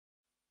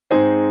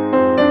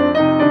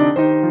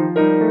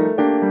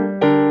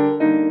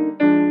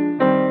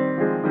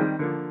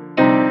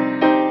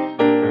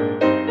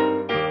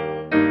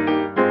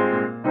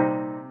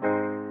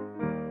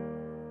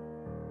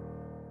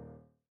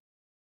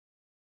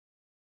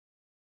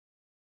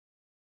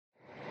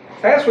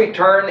As we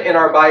turn in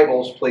our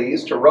Bibles,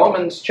 please, to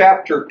Romans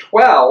chapter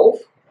 12.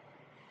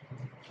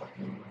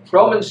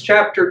 Romans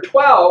chapter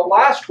 12,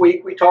 last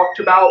week we talked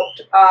about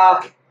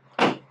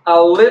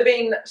a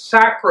living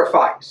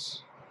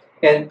sacrifice.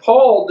 And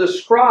Paul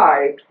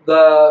described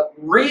the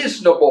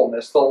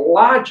reasonableness, the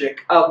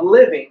logic of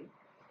living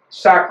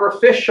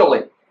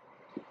sacrificially.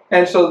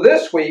 And so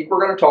this week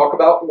we're going to talk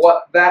about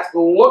what that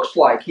looks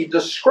like. He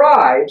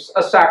describes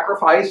a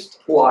sacrificed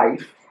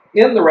life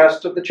in the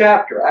rest of the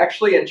chapter,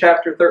 actually in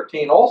chapter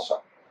 13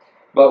 also.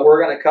 But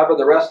we're going to cover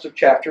the rest of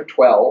chapter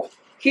 12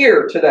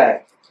 here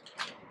today.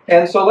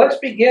 And so let's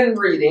begin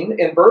reading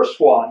in verse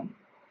 1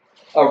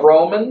 of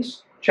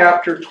Romans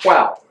chapter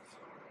 12.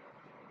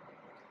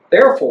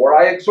 Therefore,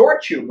 I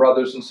exhort you,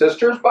 brothers and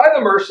sisters, by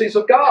the mercies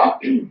of God,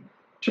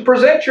 to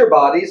present your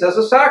bodies as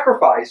a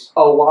sacrifice,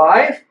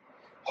 alive,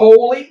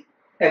 holy,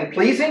 and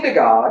pleasing to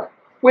God,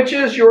 which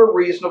is your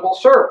reasonable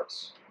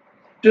service.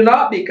 Do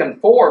not be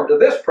conformed to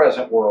this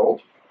present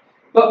world,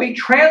 but be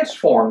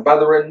transformed by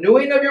the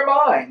renewing of your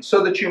mind,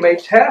 so that you may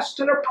test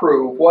and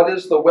approve what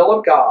is the will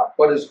of God,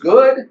 what is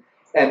good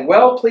and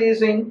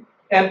well-pleasing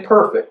and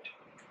perfect.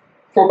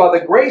 For by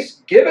the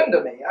grace given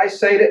to me, I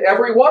say to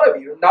every one of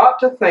you, not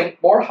to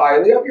think more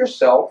highly of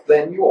yourself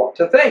than you ought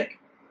to think,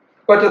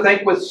 but to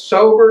think with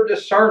sober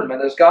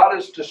discernment, as God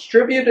has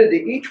distributed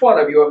to each one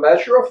of you a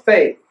measure of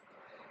faith.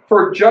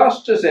 For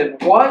just as in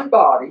one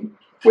body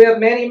we have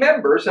many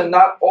members, and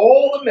not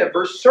all the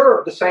members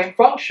serve the same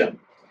function,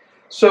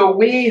 so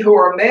we who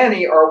are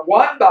many are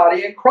one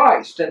body in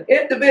Christ, and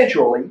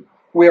individually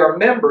we are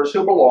members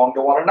who belong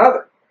to one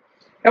another.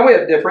 And we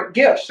have different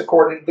gifts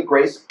according to the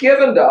grace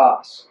given to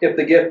us. If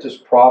the gift is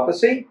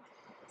prophecy,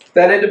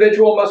 that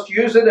individual must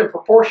use it in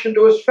proportion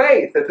to his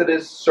faith. If it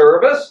is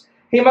service,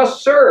 he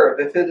must serve.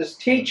 If it is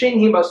teaching,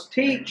 he must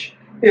teach.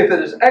 If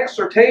it is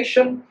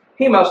exhortation,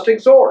 he must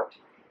exhort.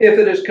 If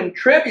it is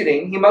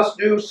contributing, he must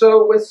do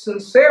so with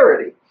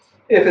sincerity.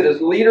 If it is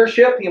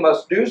leadership, he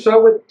must do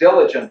so with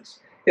diligence.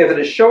 If it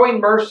is showing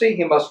mercy,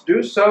 he must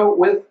do so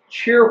with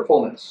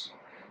cheerfulness.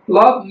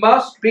 Love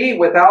must be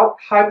without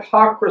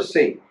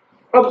hypocrisy.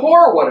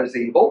 Abhor what is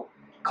evil,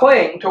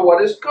 cling to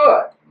what is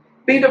good.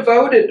 Be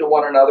devoted to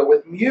one another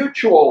with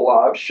mutual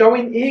love,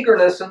 showing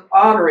eagerness and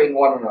honoring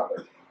one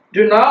another.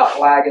 Do not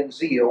lag in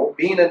zeal,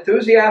 being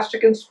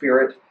enthusiastic in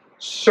spirit,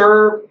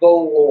 serve the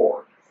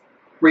Lord.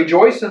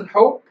 Rejoice in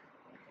hope,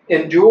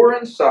 endure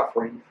in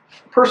suffering,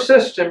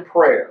 persist in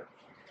prayer.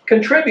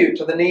 Contribute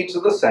to the needs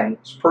of the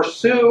saints,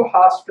 pursue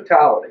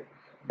hospitality.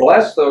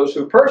 Bless those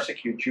who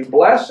persecute you,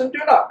 bless and do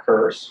not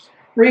curse.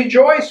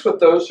 Rejoice with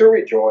those who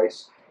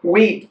rejoice,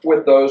 weep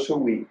with those who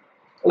weep.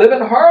 Live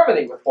in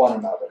harmony with one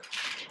another.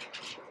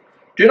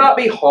 Do not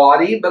be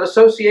haughty, but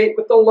associate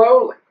with the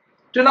lowly.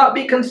 Do not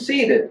be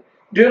conceited.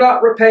 Do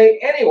not repay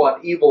anyone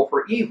evil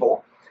for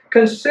evil.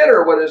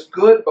 Consider what is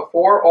good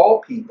before all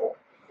people.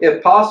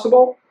 If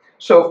possible,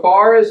 so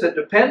far as it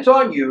depends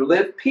on you,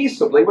 live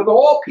peaceably with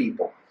all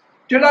people.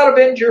 Do not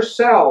avenge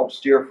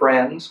yourselves, dear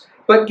friends,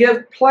 but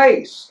give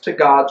place to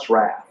God's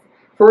wrath.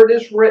 For it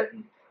is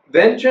written,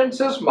 vengeance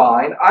is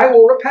mine, I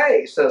will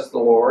repay, says the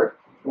Lord.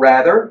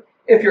 Rather,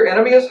 if your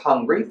enemy is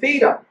hungry,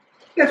 feed him.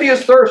 If he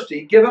is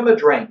thirsty, give him a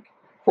drink.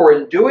 For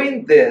in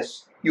doing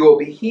this, you will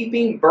be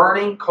heaping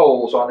burning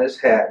coals on his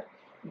head.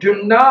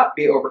 Do not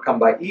be overcome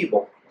by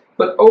evil,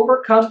 but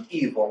overcome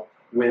evil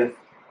with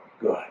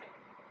good.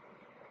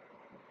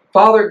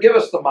 Father, give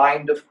us the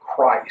mind of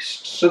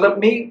Christ, so that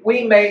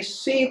we may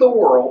see the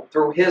world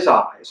through his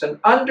eyes and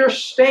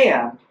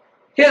understand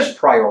his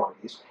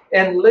priorities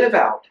and live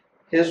out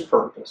his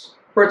purpose.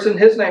 For it's in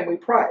his name we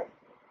pray.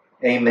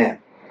 Amen.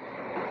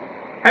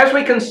 As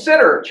we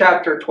consider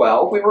chapter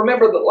 12, we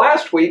remember that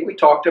last week we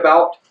talked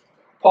about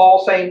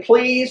Paul saying,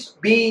 please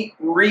be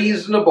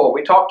reasonable.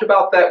 We talked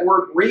about that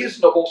word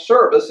reasonable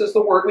service is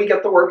the word we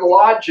get the word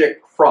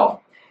logic from.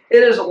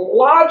 It is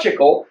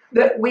logical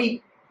that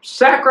we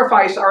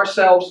sacrifice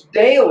ourselves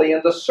daily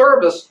in the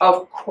service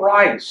of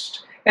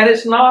Christ. And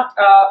it's not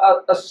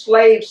a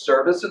slave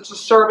service, it's a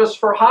service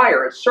for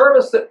hire. It's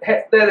service that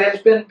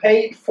has been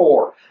paid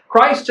for.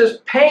 Christ has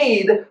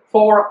paid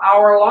for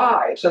our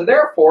lives, and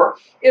therefore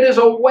it is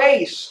a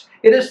waste,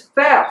 it is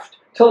theft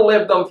to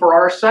live them for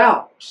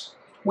ourselves.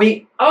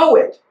 We owe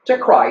it to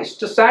Christ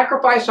to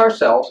sacrifice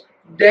ourselves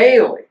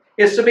daily.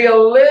 It's to be a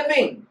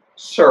living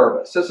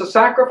service. It's a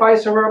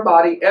sacrifice of our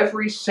body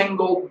every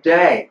single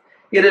day.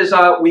 It is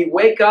we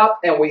wake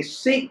up and we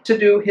seek to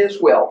do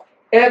his will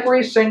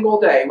every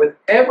single day with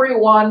every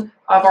one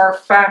of our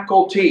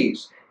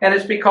faculties. And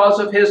it's because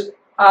of his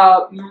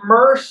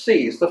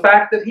mercies, the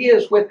fact that he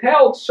has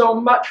withheld so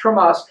much from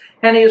us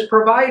and he has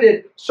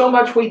provided so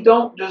much we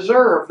don't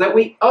deserve, that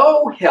we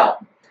owe him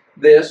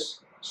this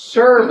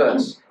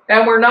service.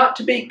 And we're not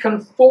to be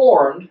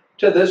conformed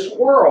to this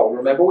world.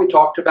 Remember, we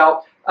talked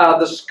about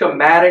the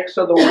schematics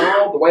of the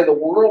world, the way the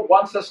world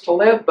wants us to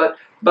live,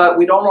 but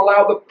we don't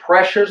allow the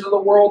pressures of the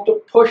world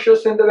to push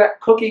us into that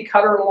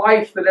cookie-cutter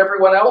life that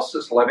everyone else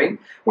is living.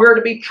 We're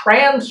to be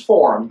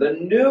transformed. The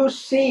new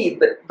seed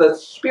that the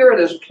Spirit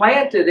has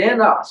planted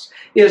in us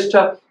is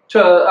to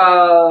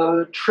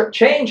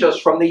change us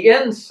from the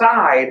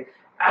inside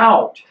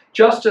out,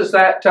 just as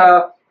that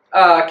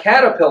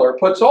caterpillar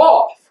puts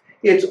off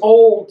its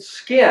old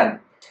skin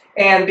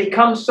and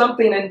becomes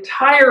something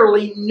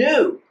entirely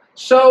new.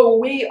 So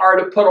we are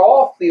to put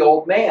off the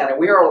old man, and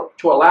we are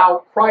to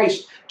allow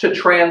Christ to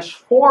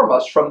transform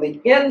us from the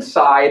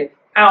inside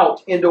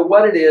out into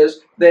what it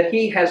is that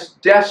He has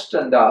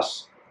destined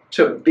us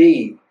to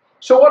be.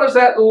 So what does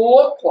that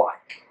look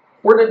like?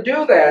 We're to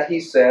do that, he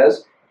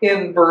says,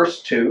 in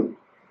verse 2,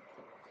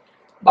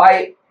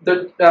 by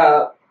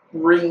the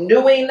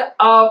renewing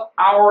of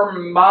our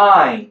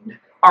mind,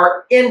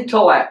 our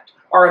intellect,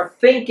 our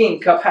thinking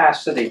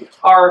capacity,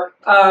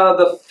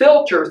 the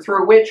filter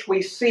through which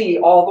we see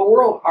all the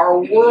world, our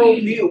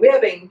worldview. We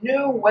have a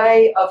new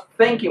way of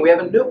thinking. We have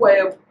a new way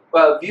of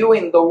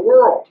viewing the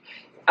world.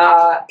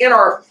 In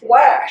our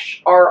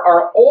flesh,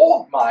 our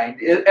old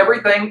mind,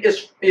 everything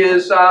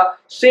is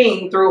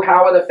seen through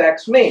how it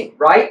affects me,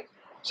 right?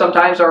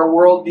 Sometimes our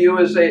worldview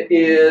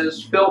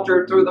is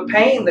filtered through the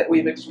pain that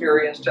we've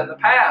experienced in the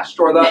past,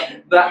 or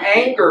the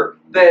anger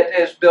that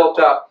is built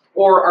up,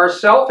 or our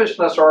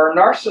selfishness, or our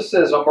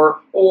narcissism,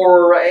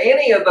 or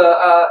any of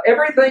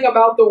everything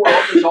about the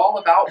world is all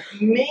about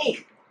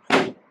me.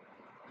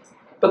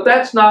 But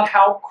that's not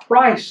how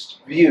Christ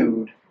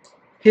viewed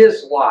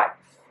His life.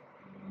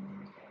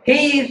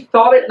 He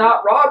thought it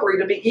not robbery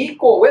to be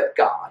equal with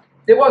God.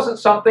 It wasn't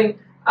something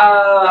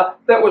that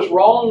was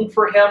wrong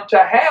for Him to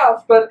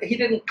have, but He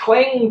didn't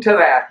cling to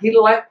that. He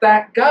let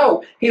that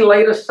go. He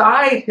laid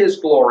aside His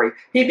glory.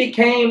 He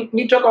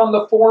took on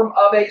the form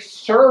of a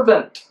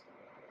servant.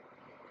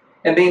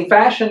 And being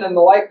fashioned in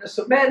the likeness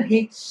of men,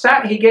 He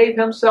gave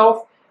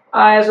Himself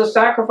as a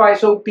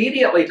sacrifice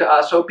obediently to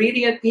us,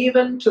 obedient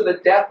even to the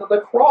death of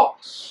the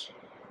cross.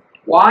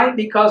 Why?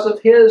 Because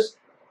of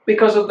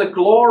the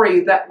glory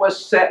that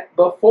was set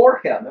before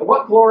Him. And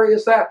what glory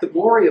is that? The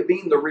glory of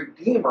being the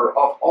Redeemer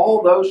of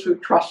all those who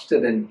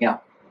trusted in Him.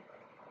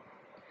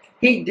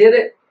 He did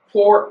it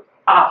for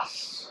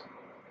us.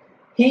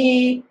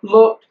 He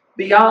looked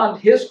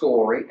beyond His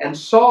glory and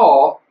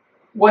saw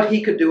what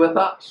He could do with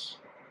us.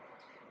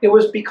 It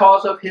was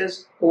because of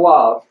His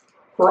love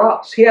for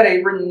us. He had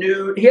a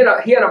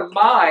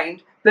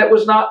mind that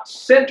was not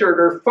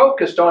centered or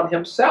focused on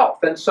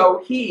Himself. And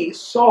so He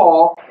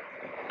saw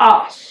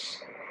us.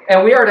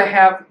 And we are to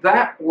have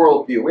that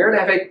worldview. We are to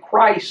have a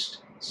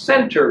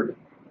Christ-centered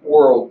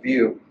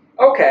worldview.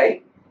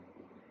 Okay,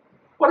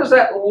 what does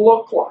that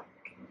look like?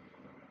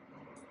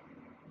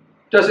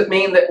 Does it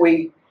mean that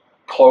we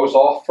close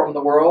off from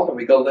the world and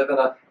we go live in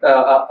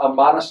a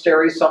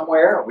monastery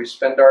somewhere, and we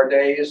spend our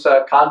days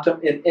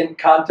in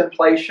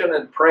contemplation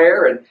and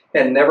prayer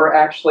and never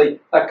actually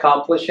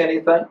accomplish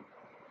anything?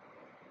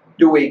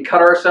 Do we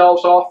cut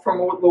ourselves off from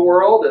the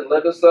world and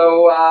live as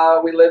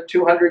though we lived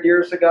 200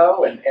 years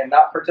ago and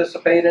not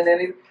participate in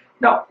anything?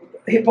 No.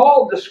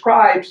 Paul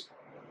describes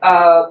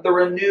the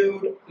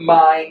renewed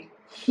mind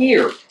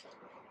here.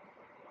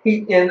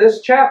 In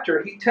this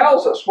chapter, he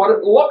tells us what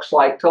it looks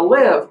like to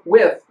live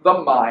with the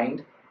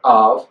mind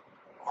of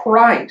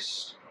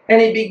Christ.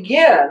 And he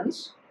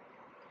begins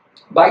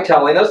by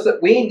telling us that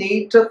we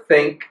need to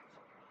think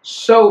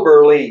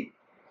soberly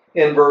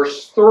in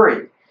verse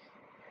 3.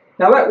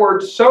 Now that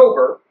word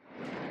sober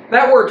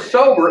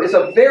is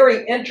a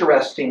very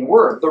interesting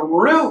word. The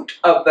root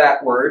of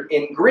that word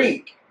in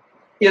Greek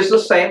is the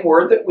same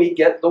word that we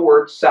get the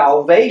word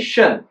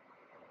salvation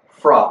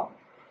from.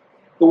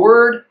 The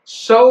word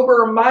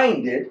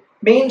sober-minded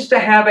means to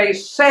have a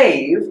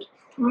saved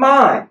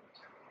mind.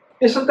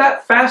 Isn't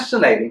that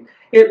fascinating?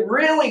 It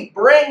really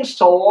brings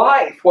to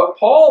life what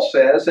Paul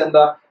says in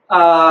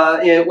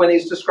when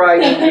he's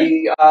describing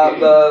the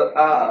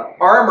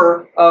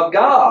armor of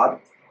God,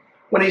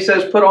 when he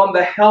says, put on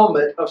the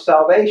helmet of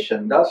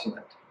salvation, doesn't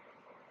it?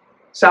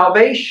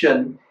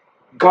 Salvation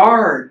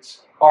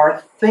guards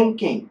our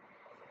thinking.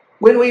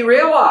 When we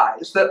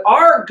realize that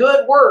our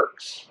good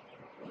works,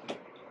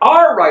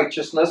 our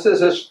righteousness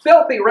is as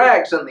filthy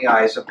rags in the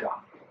eyes of God,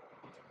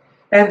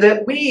 and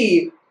that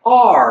we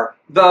are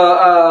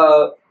we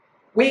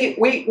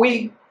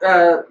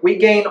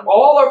gain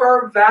all of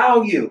our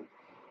value,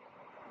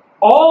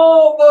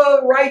 all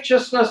the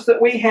righteousness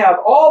that we have,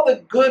 all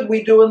the good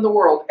we do in the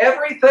world,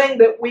 everything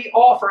that we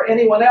offer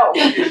anyone else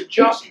is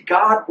just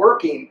God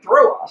working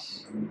through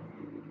us.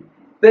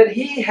 That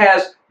He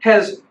has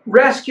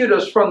rescued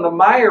us from the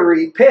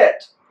miry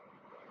pit,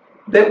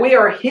 that we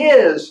are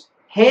His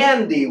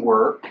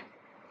handiwork.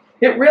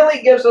 It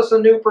really gives us a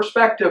new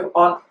perspective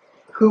on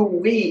who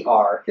we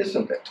are,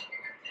 isn't it?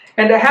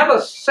 And to have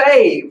a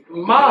saved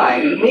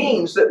mind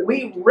means that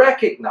we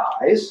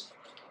recognize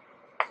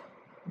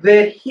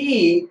that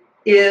He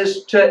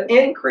is to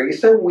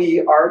increase and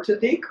we are to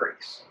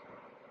decrease.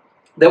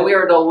 That we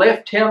are to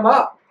lift Him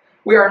up.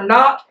 We are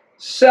not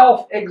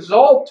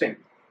self-exalting.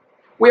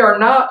 We are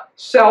not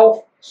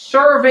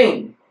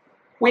self-serving.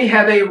 We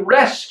have a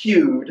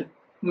rescued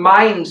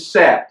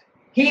mindset.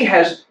 He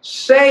has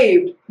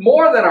saved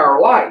more than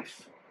our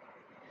life.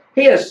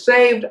 He has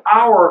saved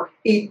our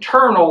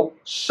eternal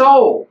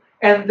soul.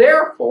 And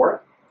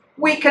therefore,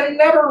 We can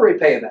never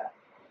repay that.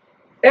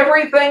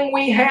 Everything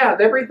we have,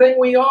 everything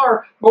we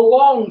are,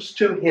 belongs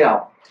to Him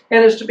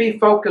and is to be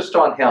focused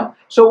on Him.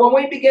 So when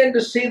we begin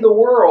to see the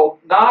world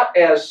not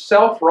as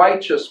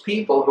self-righteous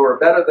people who are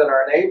better than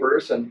our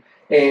neighbors and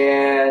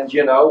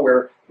you know,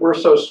 we're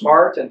so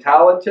smart and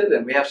talented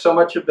and we have so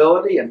much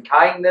ability and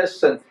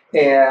kindness and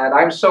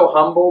I'm so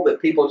humble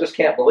that people just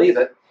can't believe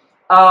it.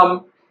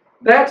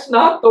 That's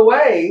not the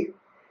way.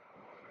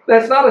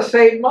 That's not a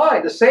saved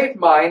mind. A saved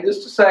mind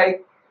is to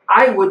say,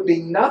 I would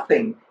be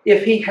nothing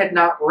if He had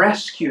not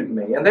rescued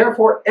me. And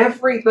therefore,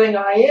 everything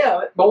I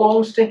am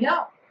belongs to Him.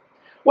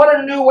 What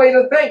a new way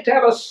to think, to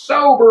have a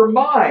sober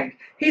mind.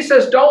 He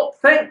says, don't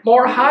think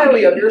more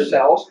highly of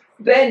yourselves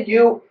than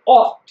you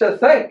ought to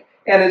think.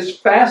 And it's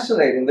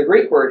fascinating. The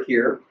Greek word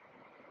here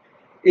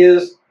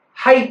is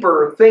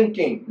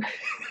hyper-thinking.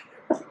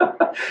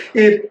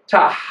 To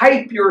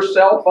hype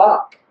yourself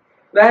up.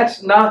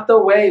 That's not the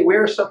way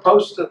we're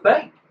supposed to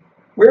think.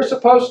 We're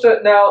supposed to,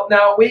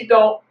 now we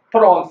don't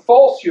put on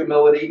false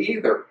humility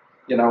either.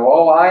 You know,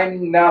 oh,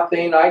 I'm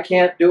nothing, I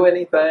can't do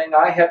anything,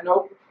 I have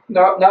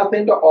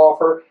nothing to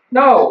offer.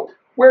 No,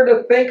 we're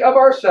to think of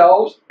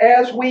ourselves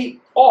as we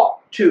ought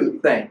to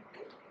think.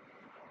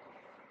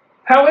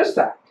 How is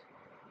that?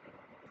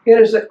 It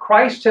is that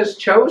Christ has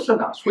chosen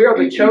us. We are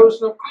the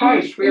chosen of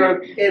Christ. We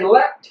are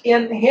elect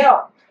in Him.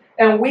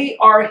 And we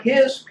are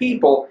His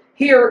people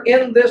here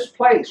in this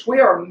place. We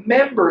are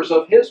members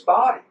of His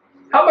body.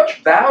 How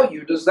much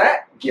value does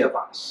that give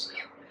us?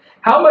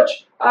 How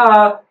much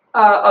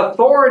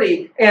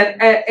authority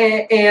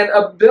and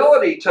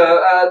ability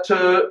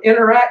to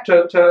interact,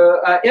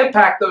 to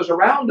impact those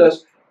around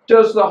us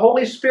does the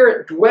Holy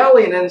Spirit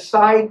dwelling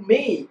inside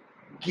me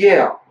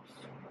give?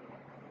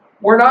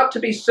 We're not to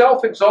be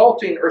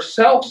self-exalting or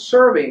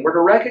self-serving. We're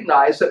to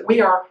recognize that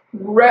we are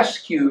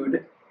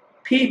rescued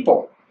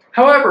people.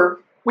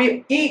 However,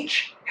 we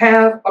each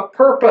have a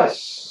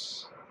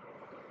purpose.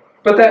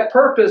 But that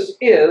purpose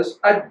is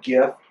a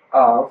gift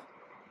of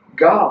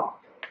God.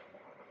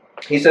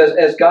 He says,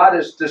 as God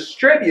has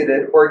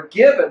distributed or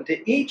given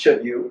to each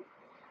of you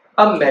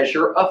a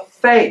measure of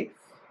faith.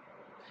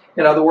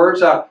 In other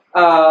words,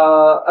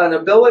 an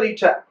ability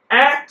to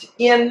act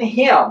in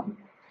Him,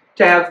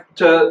 to have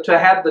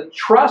the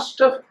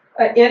trust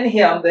in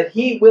Him that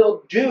He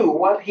will do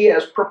what He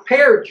has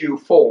prepared you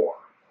for.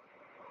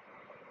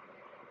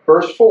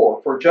 Verse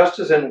 4, for just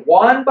as in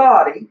one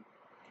body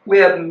we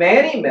have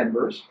many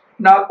members,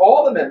 not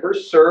all the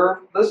members serve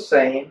the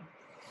same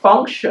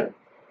function.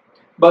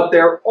 But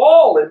they're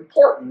all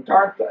important,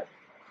 aren't they?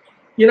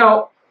 You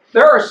know,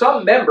 there are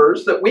some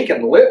members that we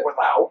can live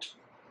without,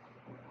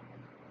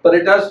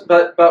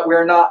 but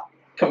we're not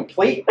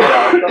complete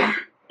without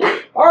them.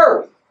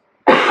 Are we?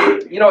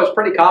 You know, it's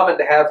pretty common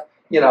to have,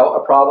 you know,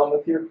 a problem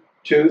with your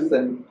tooth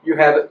and you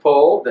have it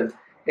pulled and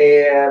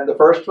the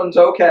first one's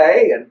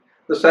okay and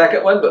the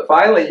second one, but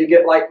finally you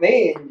get like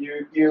me and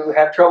you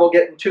have trouble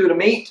getting two to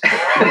meet.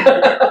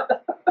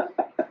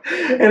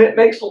 And it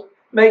makes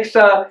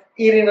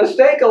eating a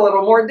steak a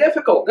little more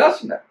difficult,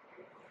 doesn't it?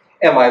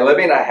 Am I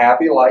living a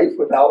happy life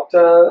without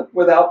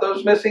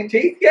those missing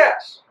teeth?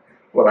 Yes.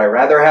 Would I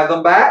rather have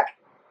them back?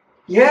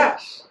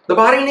 Yes. The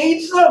body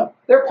needs them.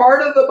 They're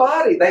part of the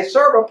body. They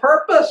serve a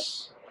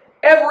purpose.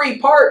 Every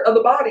part of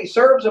the body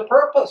serves a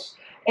purpose.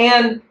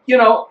 And, you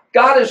know,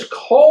 God has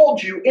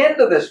called you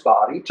into this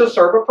body to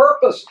serve a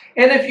purpose.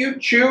 And if you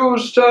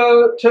choose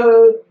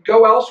to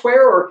go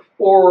elsewhere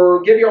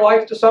or give your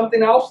life to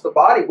something else, the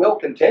body will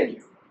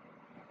continue.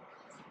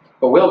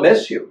 But we'll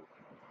miss you.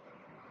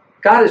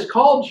 God has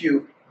called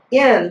you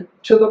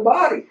into the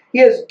body. He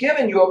has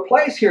given you a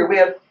place here. We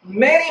have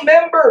many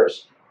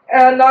members,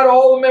 and not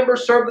all the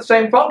members serve the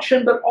same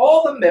function, but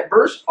all the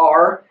members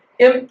are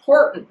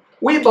important.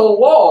 We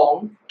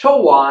belong to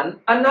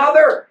one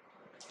another.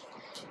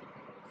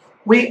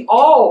 We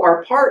all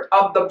are part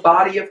of the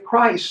body of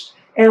Christ,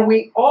 and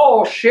we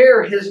all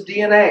share His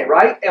DNA,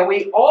 right? And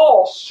we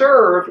all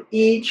serve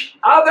each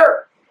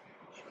other.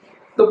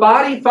 The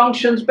body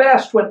functions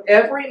best when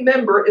every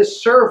member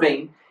is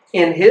serving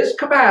in his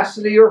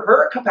capacity or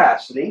her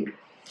capacity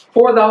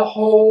for the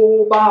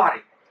whole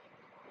body.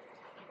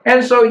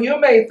 And so you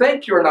may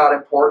think you're not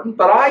important,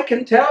 but I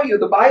can tell you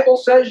the Bible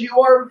says you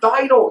are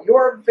vital. You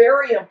are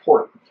very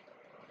important.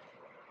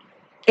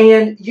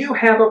 And you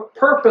have a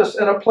purpose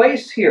and a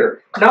place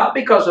here, not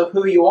because of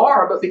who you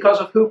are, but because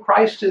of who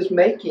Christ is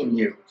making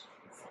you,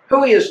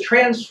 who He is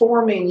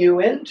transforming you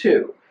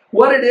into,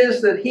 what it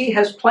is that He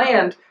has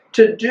planned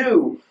to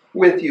do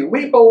with you.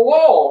 We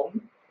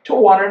belong to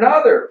one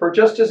another. For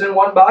just as in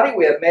one body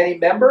we have many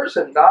members,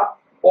 and not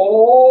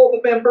all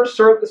the members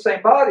serve the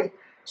same body,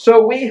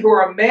 so we who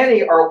are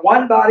many are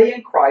one body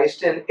in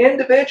Christ, and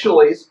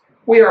individually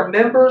we are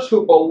members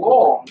who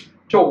belong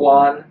to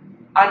one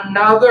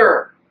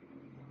another.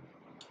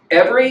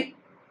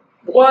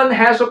 Everyone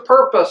has a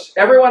purpose.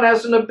 Everyone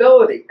has an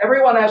ability.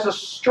 Everyone has a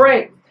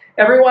strength.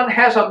 Everyone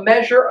has a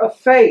measure of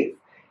faith.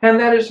 And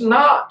that is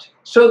not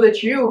so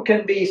that you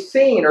can be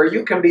seen or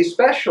you can be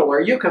special or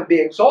you can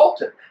be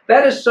exalted.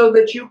 That is so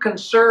that you can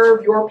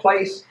serve your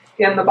place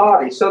in the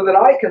body, so that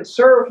I can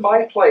serve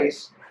my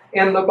place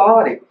in the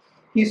body.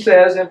 He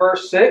says in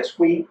verse 6,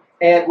 we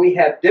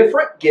have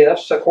different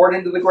gifts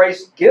according to the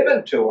grace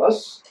given to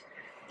us.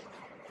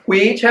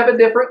 We each have a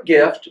different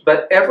gift,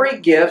 but every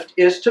gift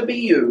is to be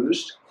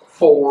used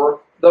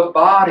for the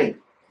body.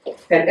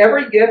 And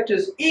every gift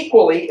is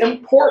equally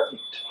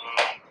important.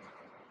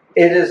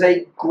 It is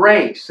a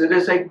grace. It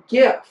is a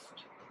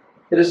gift.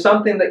 It is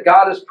something that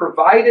God has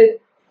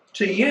provided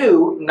to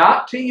you,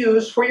 not to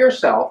use for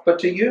yourself, but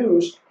to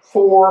use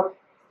for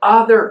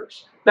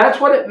others.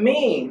 That's what it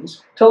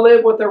means to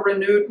live with a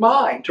renewed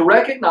mind, to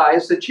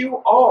recognize that you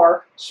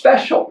are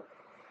special,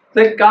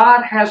 that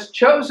God has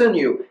chosen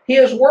you. He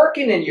is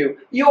working in you.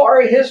 You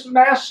are His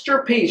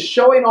masterpiece,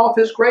 showing off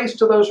His grace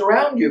to those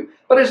around you.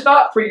 But it's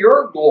not for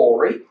your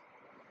glory.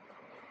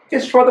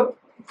 It's for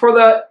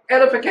the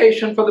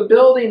edification, for the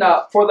building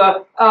up, for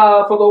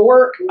the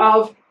work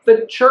of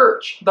the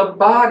church, the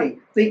body,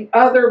 the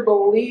other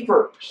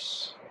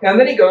believers. And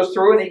then he goes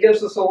through and he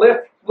gives us a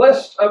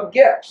list of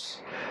gifts.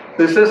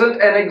 This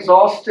isn't an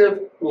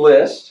exhaustive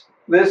list.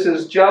 This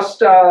is just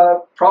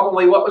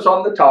probably what was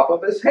on the top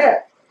of his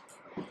head.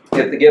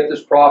 If the gift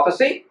is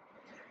prophecy,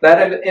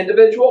 that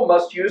individual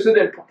must use it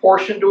in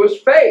proportion to his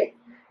faith.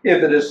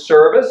 If it is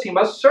service, he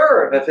must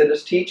serve. If it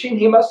is teaching,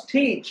 he must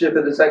teach. If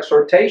it is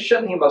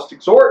exhortation, he must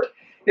exhort.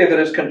 If it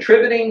is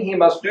contributing, he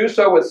must do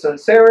so with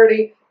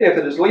sincerity. If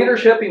it is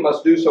leadership, he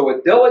must do so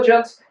with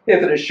diligence.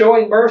 If it is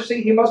showing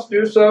mercy, he must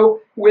do so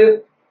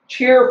with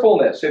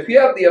cheerfulness. If you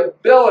have the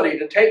ability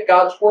to take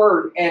God's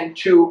word and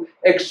to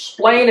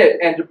explain it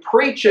and to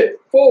preach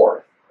it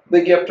forth,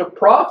 the gift of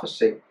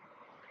prophecy,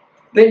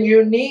 then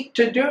you need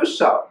to do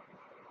so.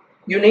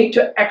 You need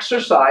to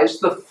exercise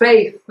the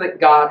faith that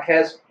God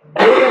has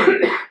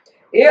given you.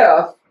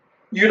 If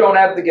you don't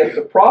have the gift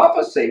of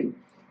prophecy,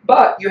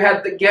 but you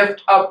have the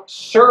gift of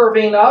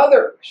serving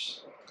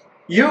others,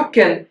 you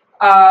can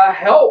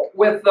help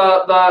with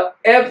the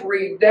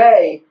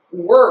everyday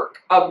work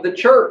of the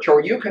church,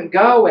 or you can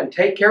go and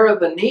take care of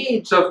the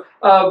needs of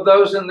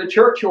those in the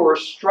church who are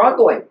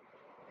struggling.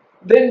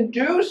 Then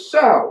do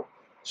so.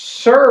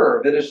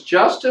 Serve. It is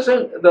just as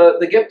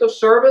the gift of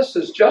service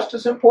is just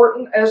as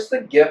important as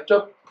the gift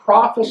of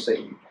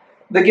prophecy.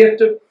 The gift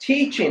of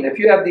teaching, if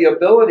you have the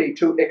ability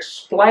to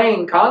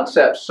explain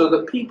concepts so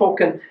that people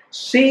can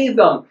see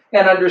them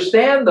and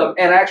understand them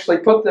and actually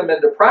put them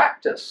into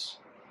practice,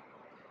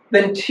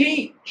 then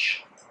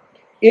teach.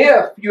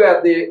 If you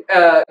have the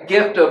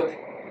gift of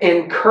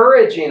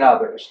encouraging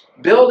others,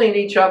 building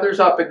each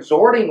other's up,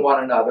 exhorting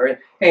one another,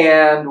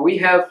 and we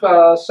have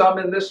some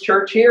in this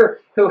church here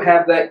who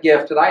have that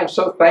gift, and I am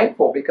so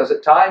thankful because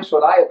at times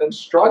when I have been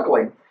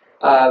struggling,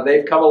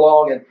 they've come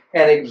along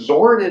and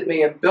exhorted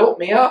me and built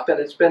me up, and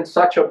it's been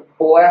such a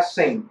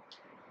blessing.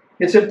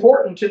 It's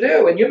important to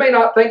do, and you may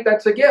not think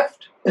that's a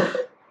gift.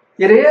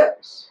 It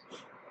is.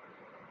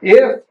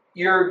 If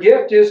your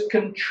gift is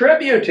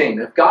contributing,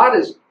 if God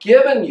has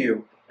given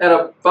you an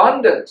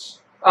abundance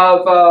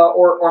of,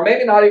 or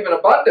maybe not even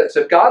abundance,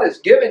 if God has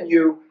given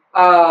you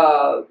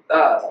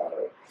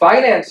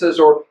finances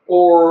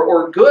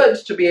or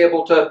goods to be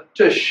able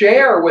to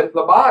share with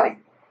the body,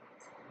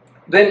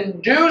 then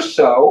do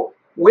so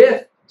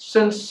with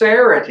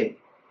sincerity.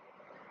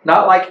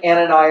 Not like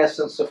Ananias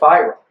and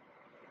Sapphira,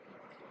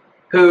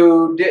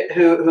 who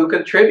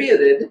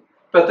contributed,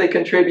 but they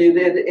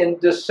contributed in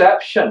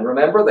deception.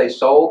 Remember, they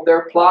sold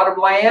their plot of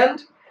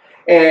land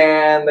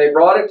and they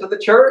brought it to the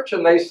church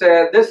and they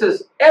said, "This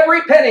is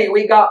every penny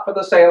we got for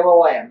the sale of the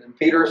land." And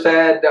Peter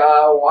said,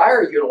 "Why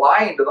are you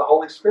lying to the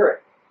Holy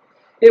Spirit?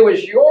 It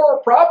was your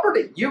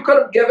property. You could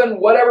have given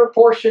whatever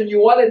portion you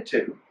wanted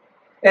to,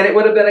 and it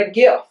would have been a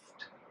gift.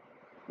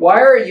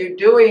 Why are you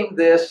doing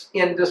this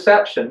in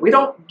deception?" We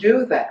don't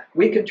do that.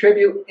 We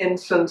contribute in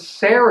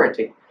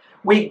sincerity.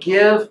 We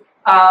give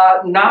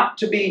not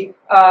to be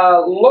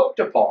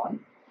looked upon,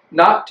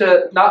 not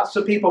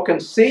so people can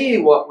see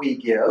what we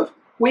give.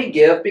 We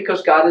give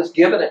because God has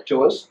given it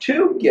to us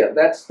to give.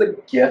 That's the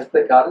gift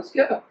that God has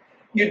given.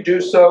 You do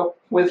so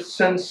with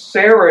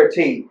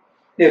sincerity.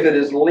 If it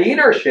is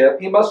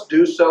leadership, you must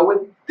do so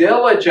with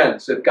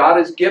diligence. If God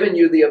has given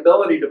you the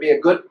ability to be a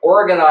good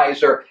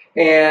organizer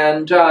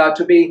and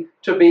to be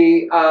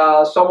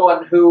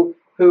someone who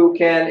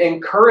can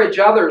encourage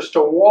others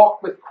to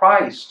walk with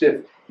Christ,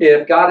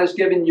 if God has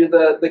given you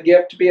the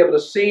gift to be able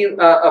to see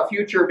a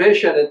future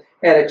vision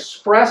and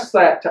express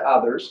that to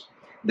others,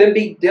 then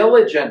be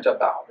diligent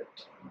about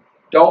it.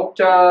 Don't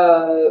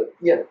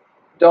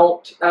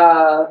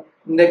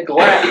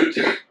neglect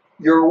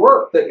your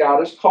work that God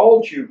has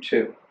called you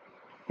to.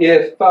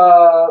 If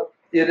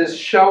it is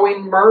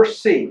showing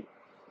mercy,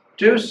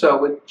 do so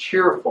with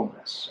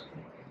cheerfulness.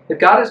 If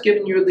God has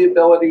given you the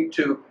ability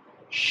to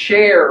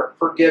share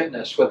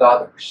forgiveness with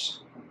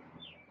others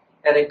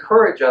and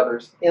encourage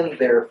others in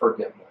their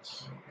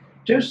forgiveness,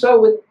 do so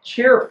with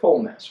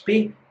cheerfulness.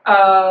 Be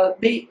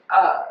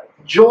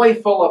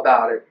joyful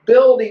about it.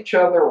 Build each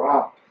other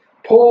up.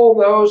 Pull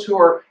those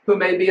who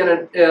may be in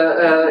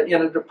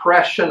a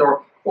depression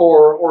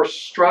or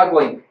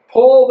struggling.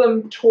 Pull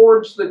them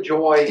towards the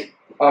joy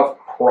of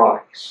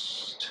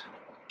Christ.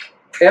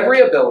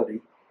 Every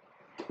ability,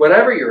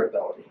 whatever your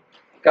ability,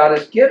 God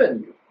has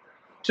given you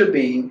to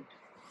be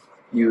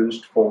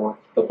used for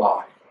the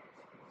body.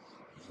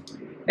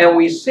 And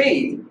we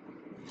see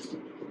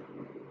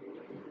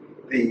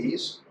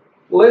these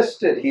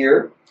listed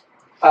here.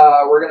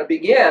 We're going to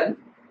begin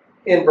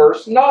in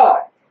verse 9.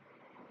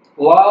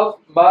 Love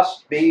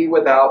must be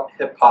without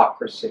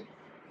hypocrisy.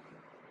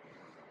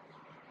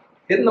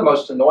 Isn't the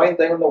most annoying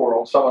thing in the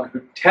world someone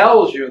who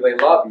tells you they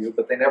love you,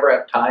 but they never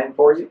have time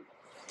for you?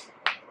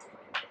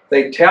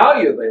 They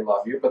tell you they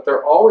love you, but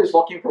they're always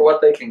looking for what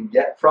they can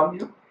get from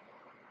you.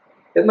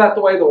 Isn't that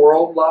the way the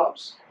world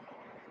loves?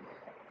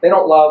 They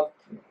don't love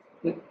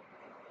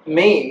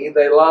me,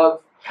 they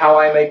love how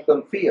I make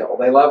them feel.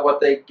 They love what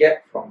they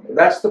get from me.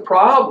 That's the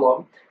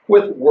problem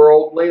with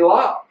worldly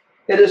love.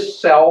 It is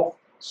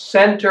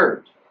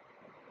self-centered.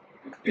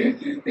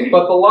 But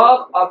the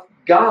love of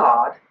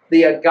God,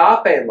 the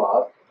agape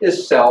love,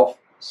 is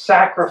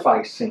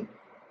self-sacrificing.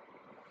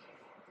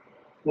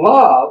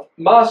 Love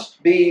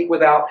must be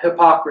without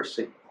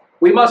hypocrisy.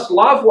 We must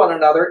love one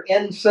another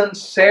in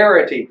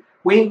sincerity.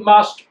 We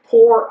must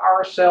pour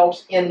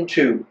ourselves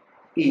into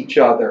each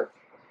other.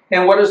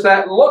 And what does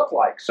that look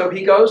like? So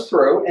he goes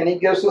through and he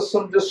gives us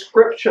some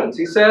descriptions.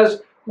 He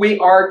says we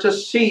are to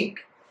seek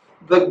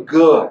the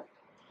good.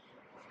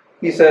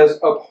 He says,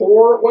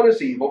 abhor what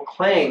is evil,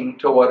 cling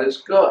to what is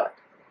good.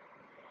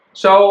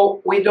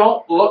 So we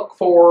don't look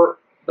for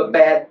the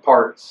bad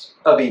parts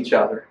of each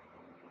other.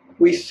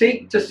 We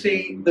seek to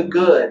see the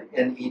good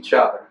in each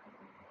other.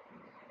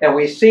 And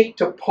we seek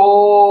to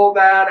pull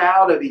that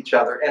out of each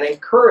other and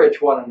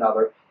encourage one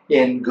another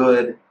in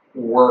good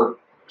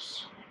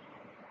works.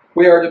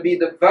 We are to be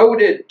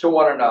devoted to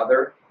one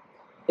another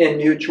in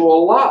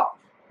mutual love.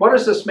 What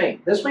does this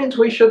mean? This means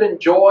we should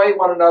enjoy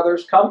one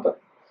another's company.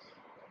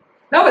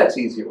 Now that's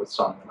easier with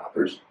some than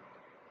others.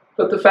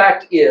 But the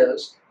fact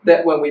is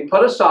that when we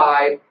put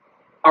aside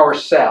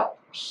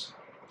ourselves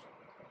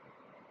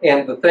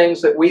and the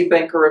things that we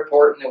think are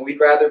important and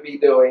we'd rather be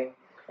doing,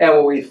 and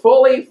when we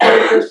fully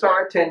focus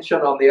our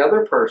attention on the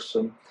other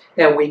person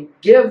and we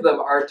give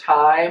them our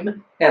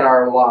time and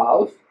our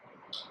love,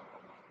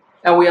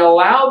 and we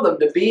allow them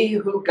to be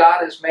who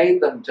God has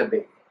made them to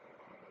be,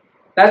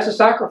 that's a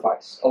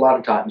sacrifice a lot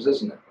of times,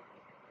 isn't it?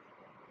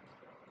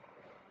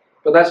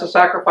 But that's a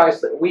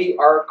sacrifice that we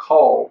are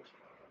called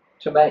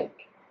to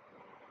make.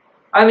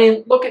 I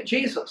mean, look at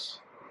Jesus.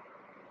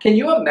 Can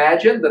you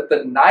imagine that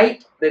the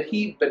night that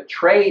he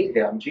betrayed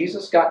him,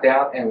 Jesus got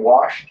down and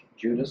washed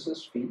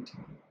Judas's feet?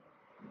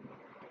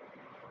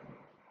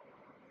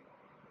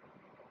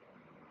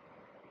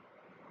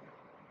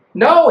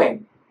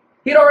 Knowing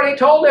he'd already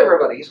told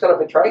everybody he's going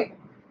to betray him.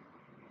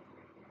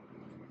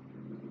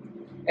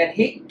 And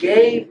he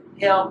gave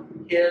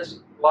him his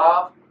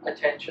love,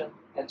 attention,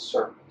 and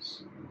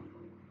service.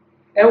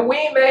 And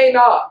we may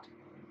not,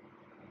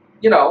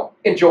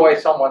 enjoy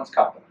someone's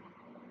company.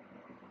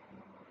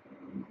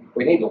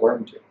 We need to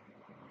learn to.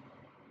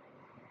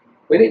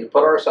 We need to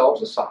put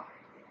ourselves aside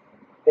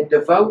and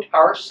devote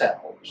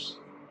ourselves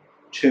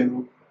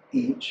to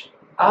each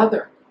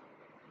other.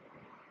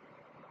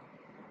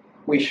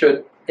 We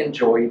should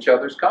enjoy each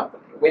other's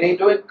company. We need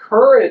to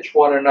encourage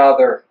one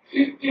another.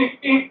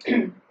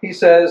 He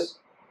says,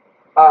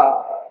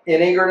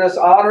 in eagerness,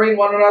 honoring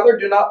one another,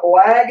 do not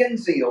lag in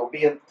zeal.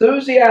 Be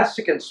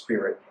enthusiastic in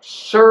spirit.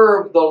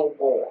 Serve the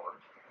Lord.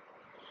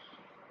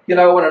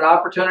 When an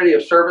opportunity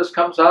of service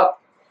comes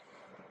up,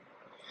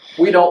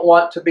 we don't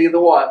want to be the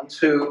ones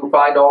who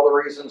find all the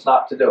reasons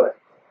not to do it.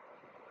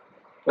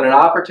 When an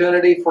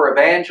opportunity for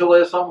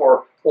evangelism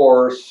or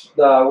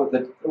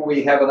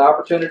we have an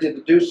opportunity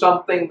to do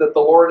something that the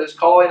Lord is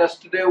calling us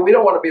to do, we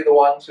don't want to be the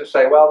ones who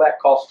say, well, that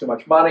costs too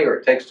much money or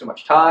it takes too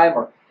much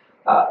time.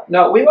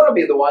 No, we want to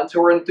be the ones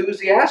who are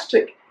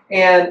enthusiastic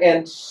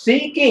and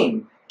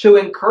seeking to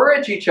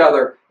encourage each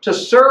other to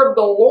serve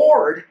the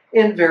Lord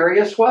in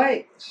various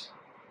ways.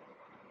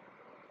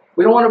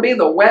 We don't want to be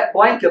the wet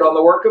blanket on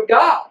the work of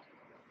God.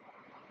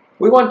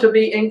 We want to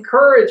be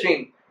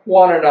encouraging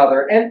one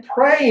another and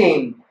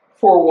praying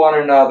for one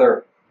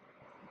another.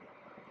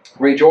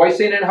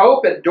 Rejoicing in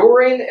hope,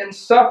 enduring in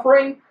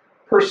suffering,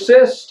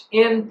 persist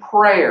in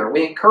prayer.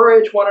 We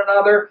encourage one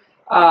another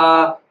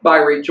by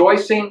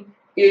rejoicing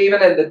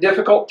even in the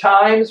difficult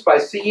times, by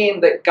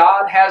seeing that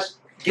God has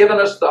given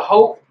us the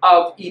hope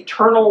of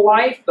eternal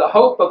life, the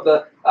hope of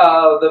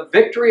the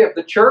victory of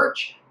the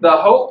church, the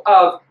hope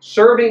of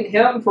serving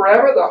Him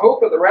forever, the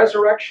hope of the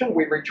resurrection.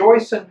 We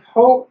rejoice in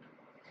hope,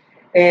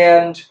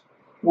 and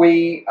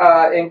we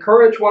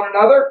encourage one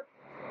another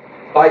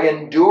by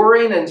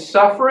enduring and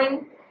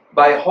suffering,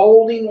 by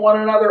holding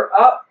one another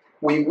up.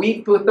 We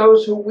weep with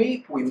those who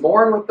weep. We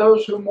mourn with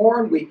those who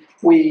mourn.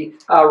 We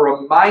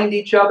remind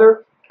each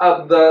other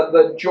of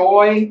the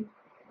joy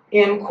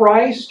in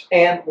Christ,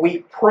 and we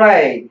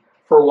pray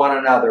for one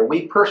another.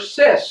 We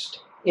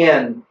persist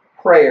in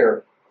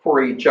prayer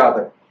for each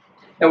other.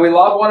 And we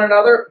love one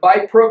another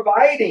by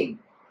providing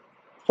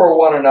for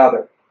one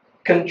another.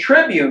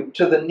 Contribute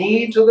to the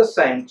needs of the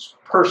saints.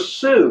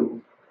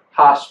 Pursue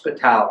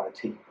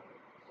hospitality.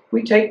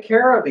 We take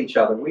care of each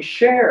other. We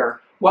share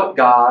what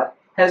God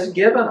has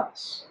given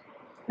us.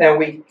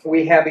 And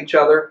we have each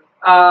other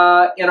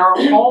in our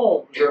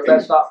homes, or if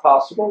that's not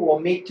possible, we'll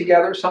meet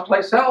together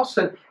someplace else,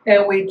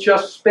 and we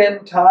just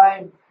spend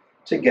time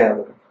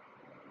together.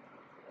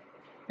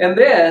 And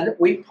then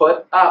we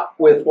put up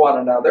with one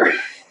another.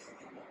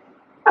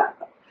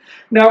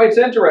 Now it's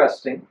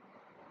interesting.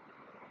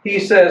 He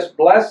says,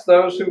 bless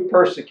those who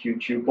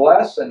persecute you.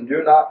 Bless and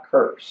do not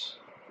curse.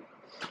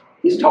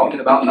 He's talking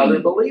about other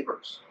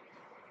believers.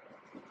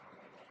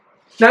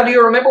 Now, do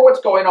you remember what's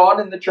going on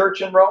in the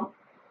church in Rome?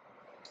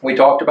 We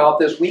talked about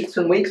this weeks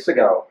and weeks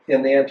ago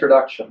in the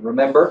introduction.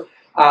 Remember,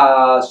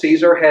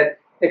 Caesar had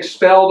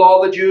expelled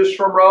all the Jews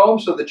from Rome,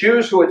 so the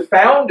Jews who had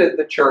founded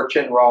the church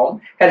in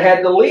Rome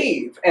had to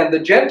leave, and the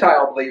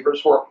Gentile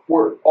believers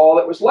were all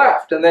that was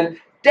left. And then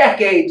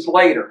decades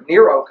later,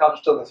 Nero comes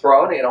to the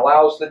throne and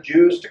allows the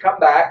Jews to come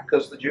back,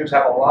 because the Jews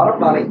have a lot of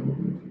money,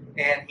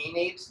 and he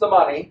needs the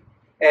money,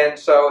 and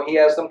so he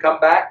has them come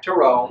back to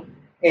Rome.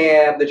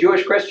 And the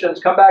Jewish Christians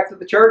come back to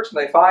the church, and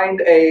they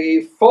find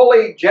a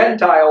fully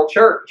Gentile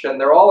church, and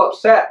they're all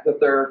upset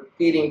that they're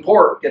eating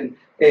pork and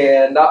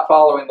not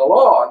following the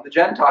law. And the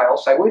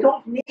Gentiles say, we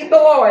don't need the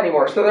law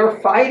anymore. So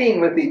they're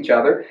fighting with each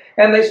other,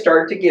 and they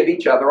start to give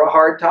each other a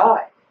hard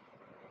time.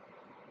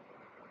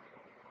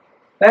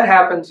 That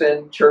happens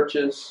in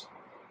churches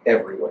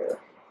everywhere.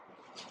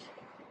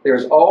 There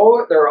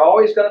are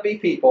always going to be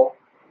people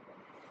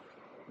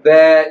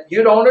that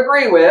you don't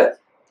agree with,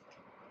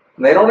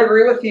 and they don't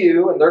agree with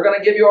you, and they're going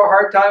to give you a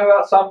hard time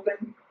about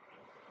something.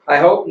 I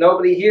hope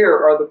nobody here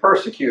are the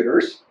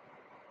persecutors.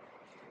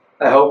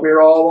 I hope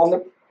we're all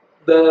on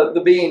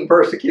the being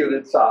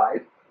persecuted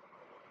side.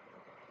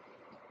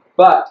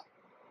 But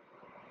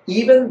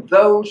even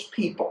those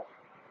people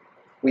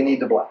we need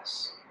to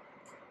bless.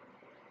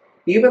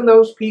 Even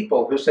those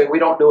people who say we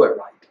don't do it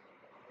right.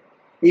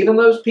 Even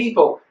those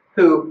people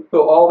who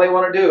all they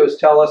want to do is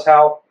tell us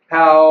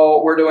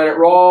how we're doing it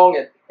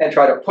wrong and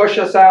try to push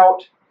us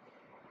out.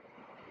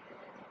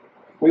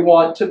 We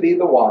want to be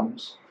the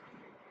ones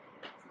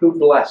who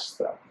bless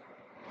them.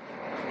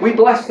 We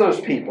bless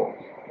those people.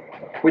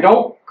 We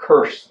don't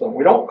curse them.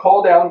 We don't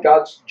call down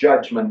God's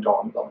judgment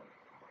on them.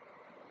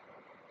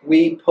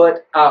 We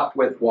put up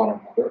with one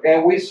another,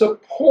 and we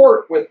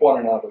support with one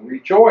another.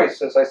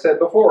 Rejoice, as I said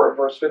before in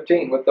verse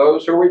 15, with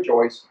those who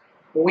rejoice.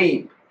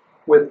 Weep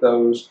with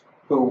those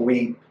who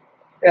weep.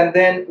 And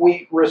then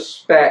we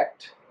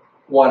respect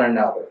one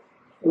another.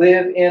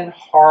 Live in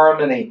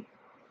harmony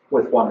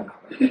with one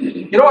another.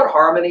 You know what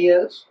harmony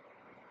is?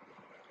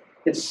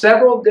 It's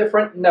several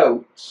different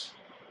notes.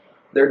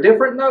 They're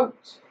different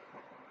notes,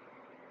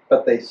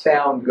 but they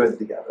sound good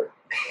together.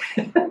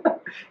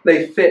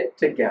 They fit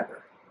together.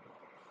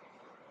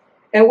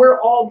 And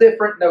we're all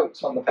different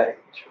notes on the page.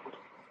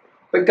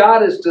 But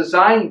God has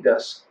designed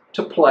us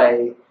to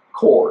play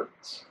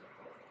chords,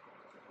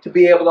 to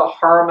be able to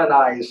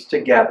harmonize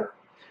together.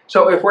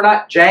 So if we're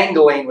not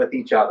jangling with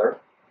each other,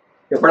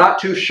 if we're not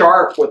too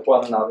sharp with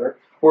one another,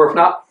 or if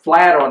not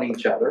flat on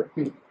each other,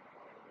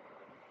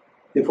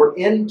 if we're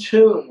in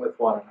tune with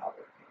one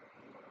another,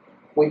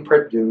 we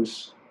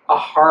produce a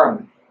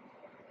harmony.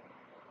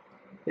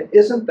 And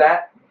isn't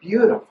that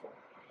beautiful?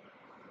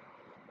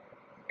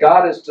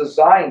 God has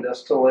designed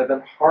us to live in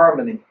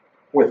harmony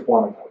with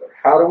one another.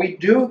 How do we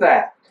do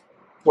that?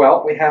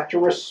 Well, we have to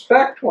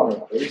respect one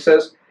another. He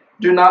says,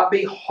 do not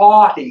be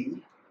haughty,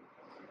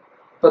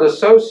 but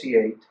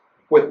associate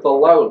with the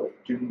lowly.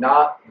 Do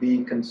not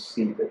be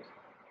conceited.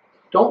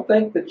 Don't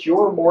think that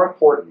you're more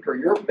important, or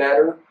you're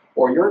better,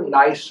 or you're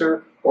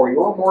nicer, or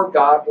you're more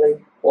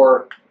godly,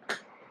 or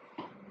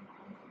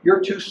you're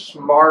too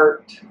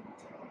smart.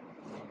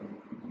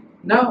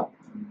 No.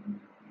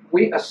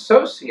 We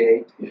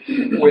associate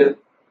with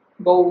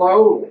the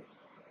lowly.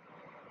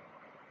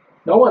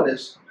 No one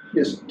is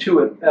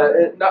too.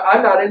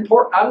 I'm not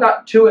important. I'm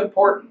not too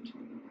important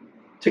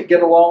to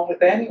get along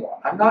with anyone.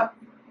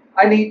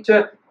 I need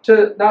to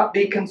not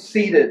be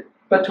conceited,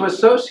 but to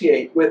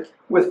associate with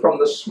from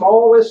the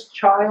smallest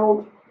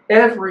child,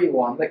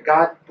 everyone that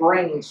God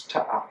brings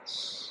to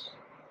us.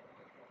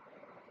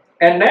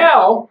 And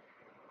now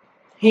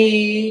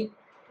he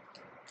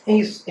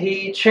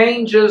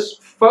changes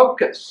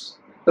focus.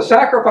 The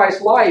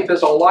sacrifice life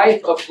is a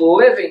life of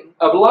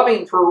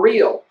loving for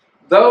real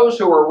those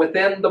who are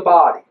within the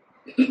body.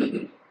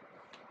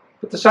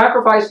 But the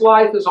sacrifice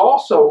life is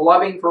also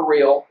loving for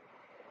real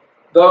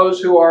those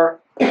who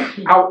are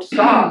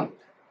outside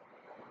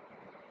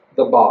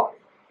the body.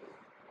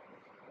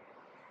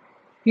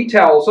 He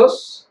tells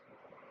us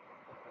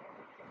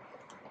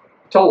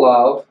to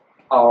love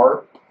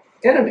our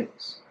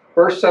enemies.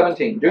 Verse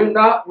 17, do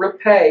not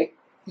repay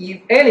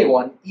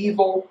anyone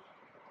evil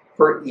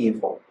for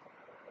evil.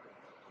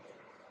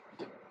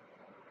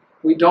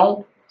 We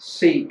don't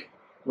seek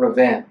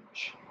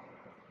revenge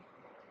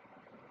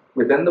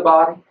within the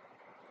body,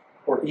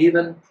 or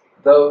even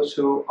those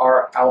who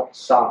are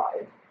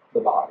outside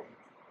the body.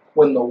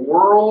 When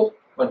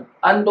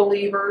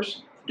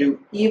unbelievers do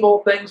evil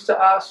things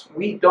to us,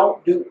 we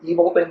don't do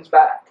evil things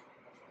back.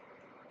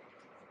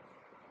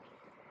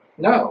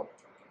 No.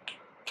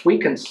 We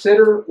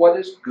consider what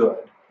is good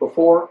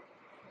before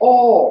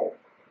all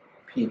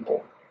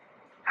people.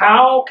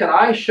 How can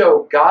I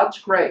show God's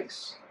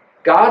grace,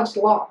 God's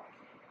love,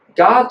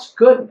 God's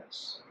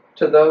goodness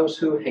to those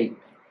who hate me?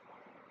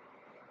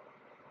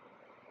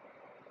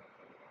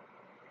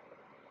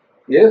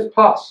 If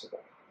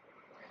possible,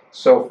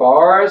 so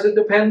far as it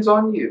depends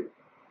on you,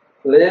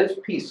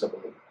 live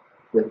peaceably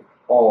with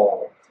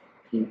all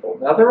people.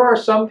 Now, there are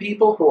some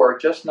people who are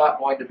just not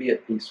going to be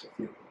at peace with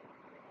you.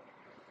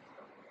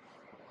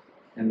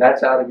 And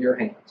that's out of your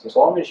hands. As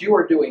long as you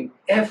are doing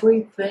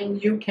everything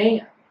you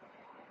can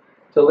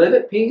to live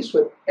at peace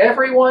with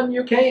everyone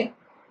you can,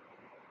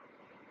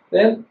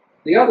 then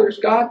the others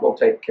God will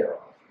take care of.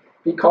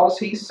 Because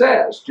he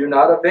says, do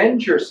not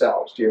avenge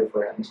yourselves, dear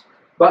friends,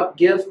 but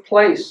give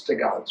place to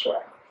God's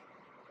wrath.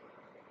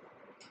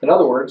 In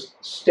other words,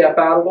 step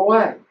out of the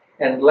way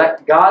and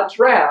let God's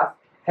wrath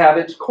have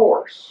its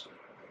course.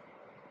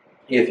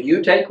 If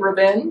you take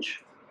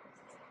revenge,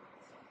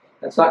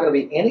 that's not going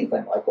to be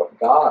anything like what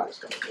God is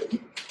going to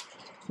do.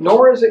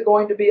 Nor is it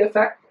going to be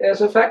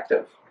as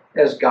effective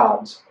as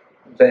God's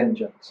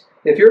vengeance.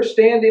 If you're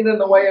standing in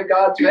the way of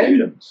God's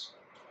vengeance,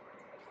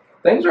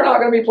 things are not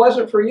going to be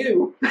pleasant for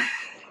you.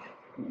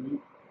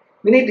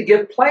 We need to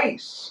give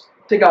place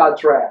to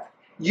God's wrath.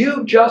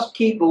 You just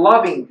keep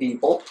loving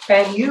people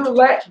and you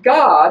let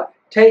God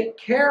take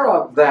care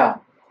of them.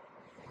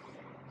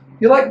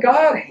 You let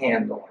God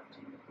handle it.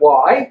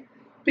 Why?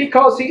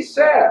 Because he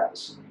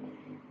says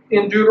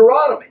in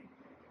Deuteronomy,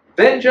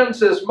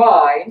 vengeance is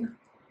mine,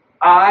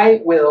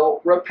 I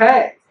will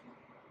repay.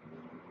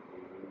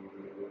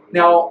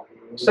 Now,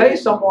 say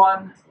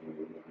someone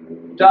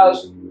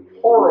does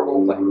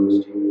horrible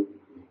things to you,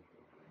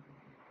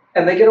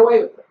 and they get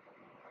away with it.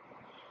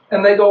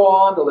 And they go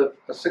on to live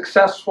a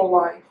successful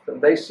life, and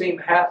they seem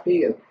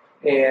happy, and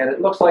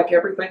it looks like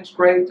everything's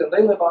great, and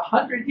they live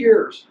 100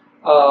 years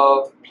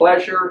of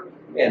pleasure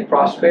and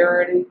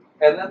prosperity,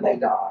 and then they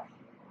die.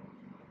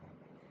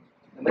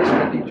 And they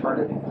spend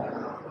eternity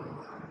there.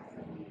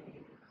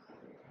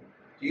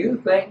 Do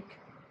you think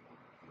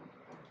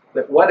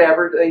that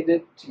whatever they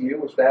did to you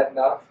was bad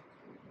enough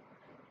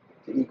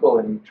to equal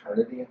an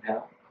eternity in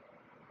hell?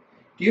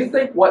 Do you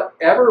think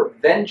whatever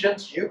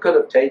vengeance you could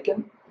have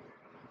taken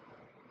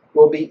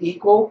will be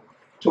equal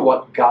to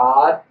what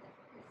God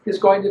is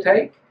going to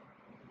take?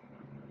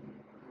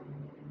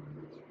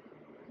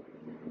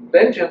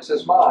 Vengeance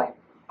is mine.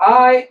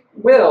 I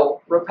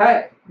will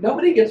repay.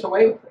 Nobody gets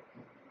away with it.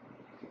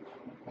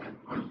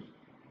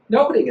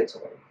 Nobody gets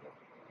away with it.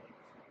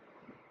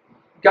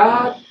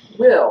 God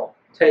will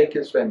take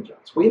his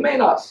vengeance. We may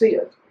not see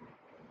it,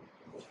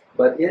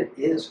 but it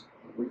is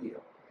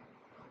real,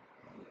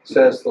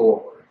 says the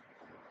Lord.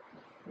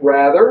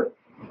 Rather,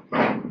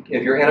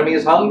 if your enemy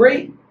is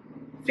hungry,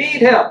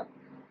 feed him.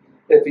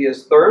 If he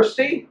is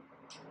thirsty,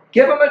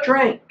 give him a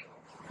drink.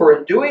 For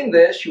in doing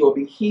this, you will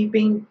be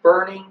heaping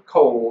burning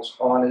coals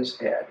on his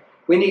head.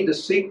 We need to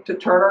seek to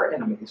turn our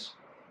enemies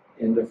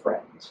into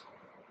friends.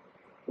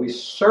 We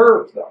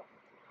serve them.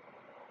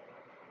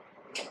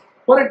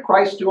 What did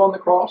Christ do on the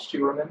cross? Do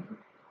you remember?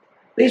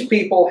 These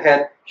people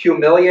had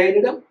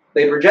humiliated him.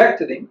 They'd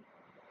rejected him,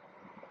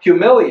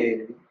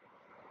 humiliated him,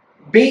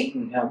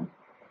 beaten him,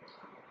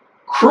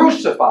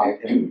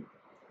 crucified him,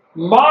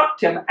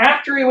 mocked him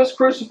after he was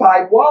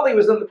crucified while he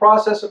was in the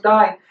process of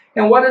dying.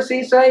 And what does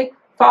he say?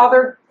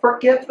 Father,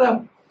 forgive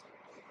them.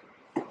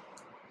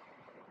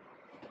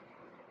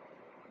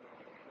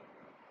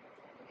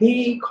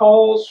 He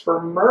calls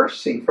for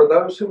mercy for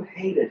those who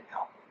hated him.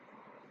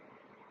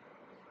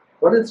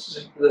 What did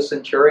the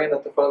centurion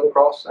at the foot of the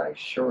cross say?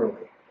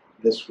 Surely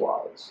this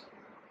was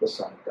the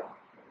Son of God.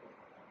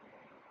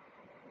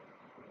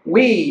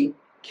 We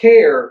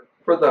care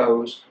for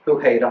those who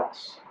hate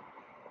us.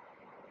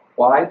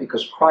 Why?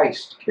 Because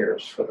Christ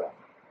cares for them.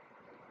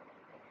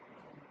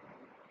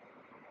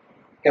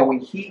 And we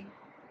heap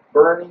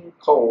burning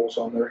coals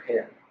on their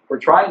head. We're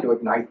trying to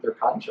ignite their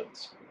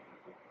conscience.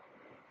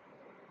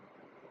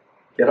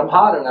 Get them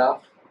hot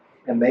enough,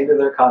 and maybe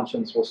their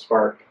conscience will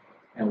spark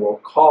and will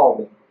call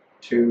them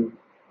to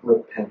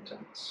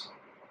repentance.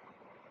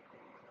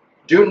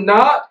 Do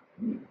not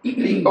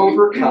be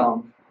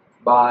overcome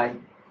by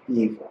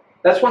evil.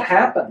 That's what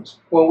happens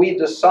when we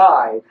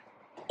decide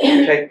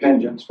to take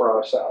vengeance for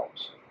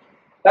ourselves.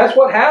 That's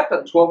what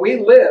happens when we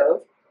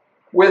live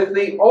with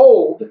the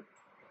old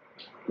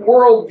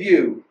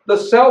worldview, the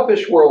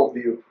selfish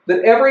worldview,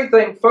 that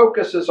everything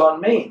focuses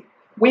on me.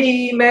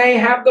 We may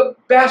have the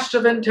best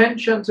of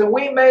intentions, and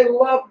we may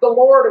love the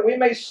Lord, and we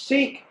may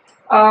seek,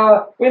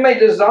 we may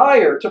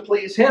desire to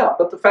please him.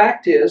 But the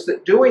fact is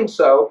that doing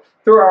so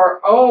through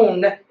our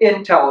own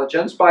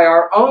intelligence, by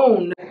our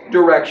own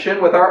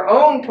direction, with our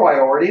own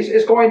priorities,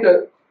 is going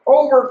to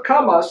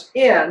overcome us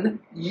in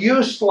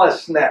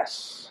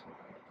uselessness.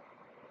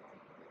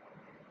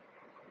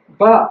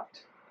 But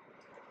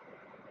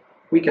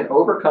we can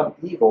overcome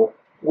evil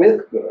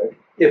with good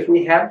if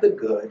we have the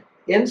good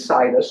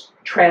inside us,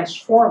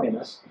 transforming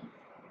us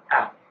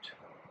out.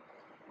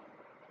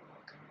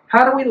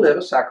 How do we live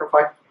a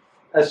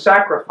a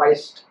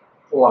sacrificed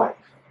life.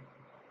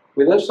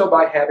 We live so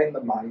by having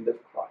the mind of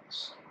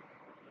Christ.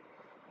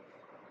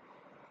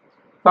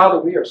 Father,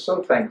 we are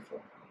so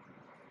thankful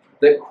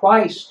that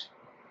Christ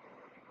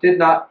did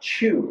not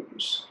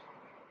choose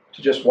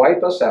to just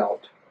wipe us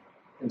out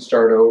and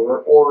start over,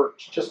 or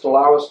just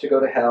allow us to go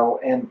to hell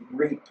and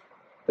reap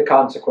the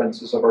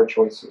consequences of our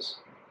choices.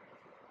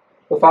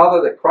 But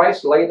Father, that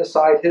Christ laid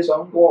aside his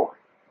own glory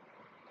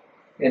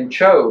and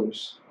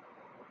chose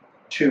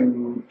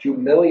to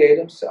humiliate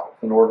himself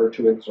in order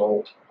to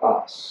exalt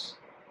us.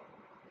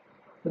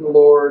 And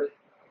Lord,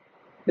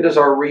 it is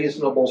our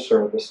reasonable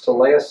service to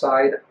lay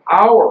aside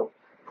our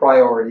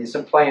priorities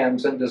and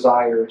plans and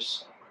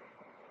desires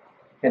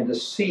and to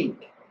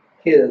seek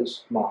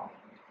his mind.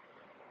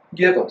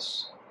 Give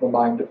us the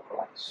mind of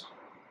Christ.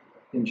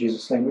 In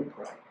Jesus' name we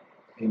pray.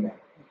 Amen.